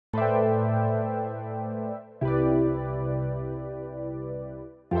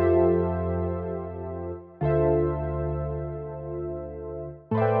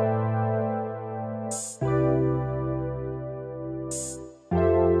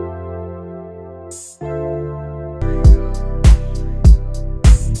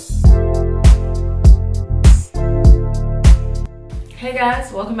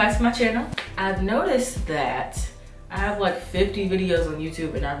guys, welcome back to my channel. I've noticed that I have like 50 videos on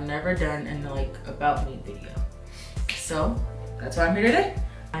YouTube and I've never done an about me video. So that's why I'm here today.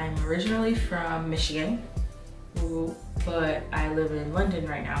 I'm originally from Michigan, but I live in London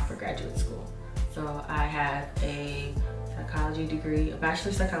right now for graduate school. So I have a psychology degree, a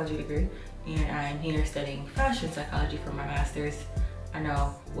bachelor's psychology degree, and I'm here studying fashion psychology for my master's. I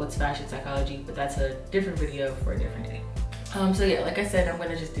know what's fashion psychology, but that's a different video for a different day. So yeah, like I said, I'm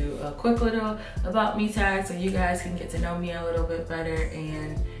gonna just do a quick little about me tag so you guys can get to know me a little bit better,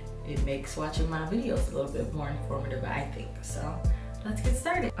 and it makes watching my videos a little bit more informative, I think. So let's get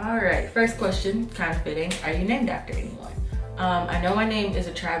started. All right, first question, kind of fitting. Are you named after anyone? I know my name is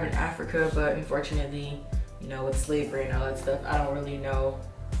a tribe in Africa, but unfortunately, you know, with slavery and all that stuff, I don't really know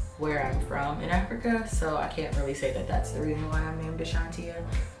where I'm from in Africa, so I can't really say that that's the reason why I'm named Ashantia.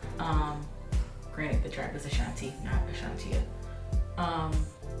 Granted, the tribe is Ashanti, not Ashantia.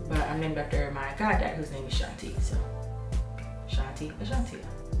 But I'm named after my goddad, whose name is Shanti, so Shanti, Ashantia.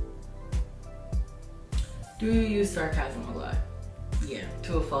 Do you use sarcasm a lot? Yeah,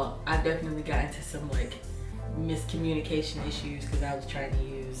 to a fault. I've definitely got into some miscommunication issues because I was trying to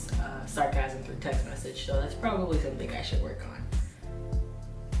use sarcasm through text message, so that's probably something I should work on.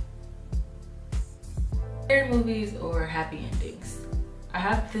 Scary movies or happy endings? I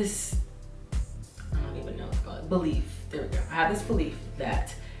have this, I don't even know what to call it, belief, there we go. I have this belief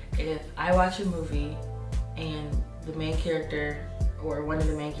that if I watch a movie and the main character or one of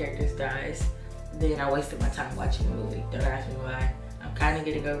the main characters dies, then I wasted my time watching the movie. Don't ask me why. I'm kind of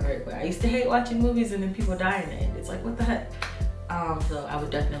getting over it, but I used to hate watching movies and then people die in the end. It's like, what the heck? So I would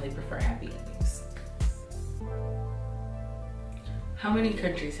definitely prefer happy endings. How many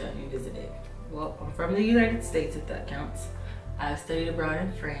countries have you visited? Well, I'm from the United States, if that counts. I've studied abroad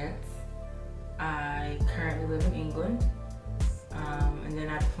in France. I currently live in England. And then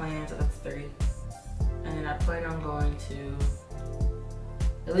I plan, so that's 3. And then I plan on going to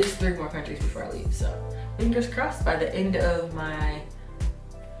at least 3 more countries before I leave. So fingers crossed, by the end of my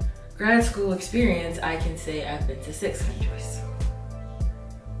grad school experience, I can say I've been to 6 countries.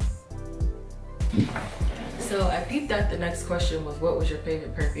 So I peeped that the next question was, what was your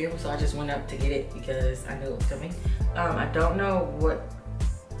favorite perfume? So I just went up to get it because I knew it was coming. I don't know what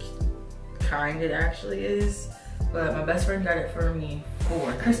kind it actually is, but my best friend got it for me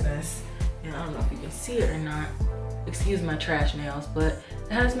for Christmas. And I don't know if you can see it or not. Excuse my trash nails, but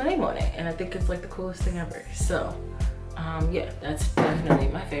it has my name on it. And I think it's like the coolest thing ever. So yeah, that's definitely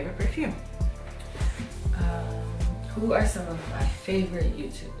my favorite perfume. Who are some of my favorite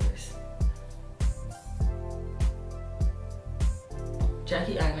YouTubers?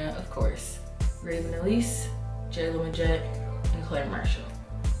 Jackie Aina, of course, Raven Elise, JLo and Jet, and Claire Marshall.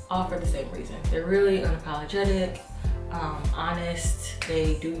 All for the same reason. They're really unapologetic, honest.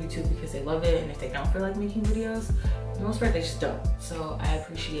 They do YouTube because they love it, and if they don't feel like making videos, for the most part they just don't. So I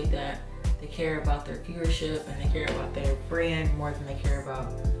appreciate that. They care about their viewership and they care about their brand more than they care about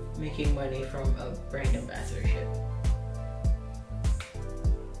making money from a brand ambassadorship.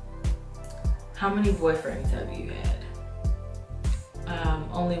 How many boyfriends have you had?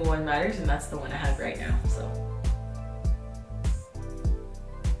 Only one matters, and that's the one I have right now. So,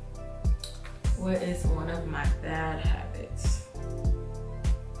 what is one of my bad habits?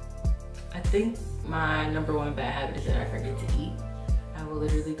 I think my #1 bad habit is that I forget to eat. I will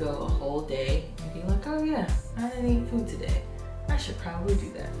literally go a whole day and be like, oh yeah, I didn't eat food today. I should probably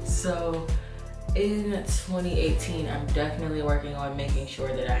do that. So in 2018, I'm definitely working on making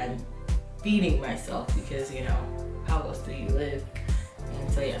sure that I'm feeding myself, because you know, how else do you live?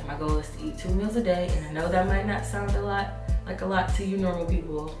 And so yeah, my goal is to eat 2 meals a day, and I know that might not sound a lot to you normal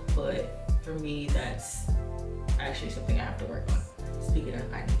people, but for me, that's actually something I have to work on. Speaking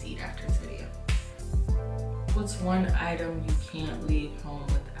of, I need to eat after this video. What's one item you can't leave home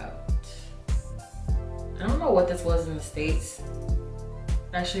without? I don't know what this was in the States.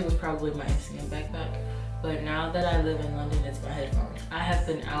 Actually, it was probably my Instagram backpack. But now that I live in London, it's my headphones. I have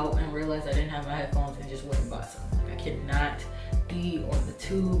been out and realized I didn't have my headphones and just went and bought some. Like, I cannot be on the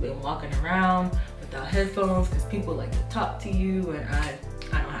tube and walking around without headphones because people like to talk to you, and I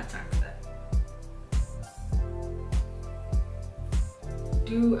don't have time for that.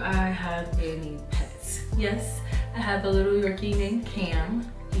 Do I have any pets? Yes, I have a little Yorkie named Cam.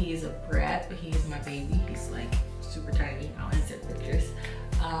 He is a brat, but he is my baby. He's like super tiny. I'll insert pictures.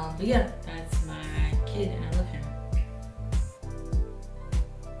 But yeah, that's my kid and I love him.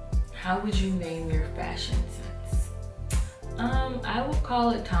 How would you name your fashion sense? I would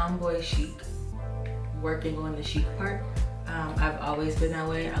call it tomboy chic, working on the chic part. I've always been that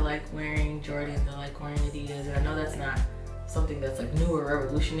way. I like wearing Jordans, I like wearing Adidas, and I know that's not something that's like new or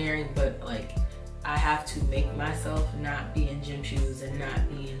revolutionary, but like I have to make myself not be in gym shoes and not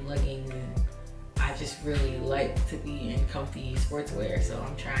be in leggings, and I just really like to be in comfy sportswear. So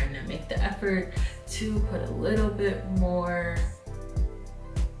I'm trying to make the effort to put a little bit more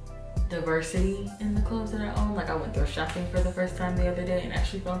diversity in the clothes that I own. Like I went thrift shopping for the first time the other day and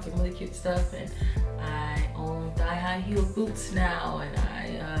actually found some really cute stuff, and I own thigh-high heel boots now, and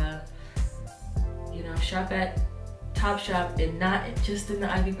I you know, shop at Topshop and not just in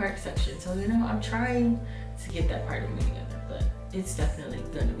the Ivy Park section. So you know, I'm trying to get that part of me together, but it's definitely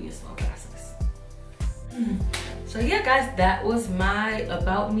gonna be a slow process. So yeah guys, that was my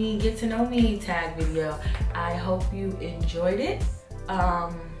about me, get to know me tag video. I hope you enjoyed it.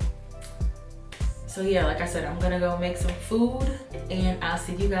 So yeah, like I said, I'm gonna go make some food, and I'll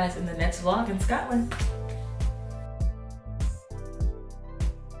see you guys in the next vlog in Scotland.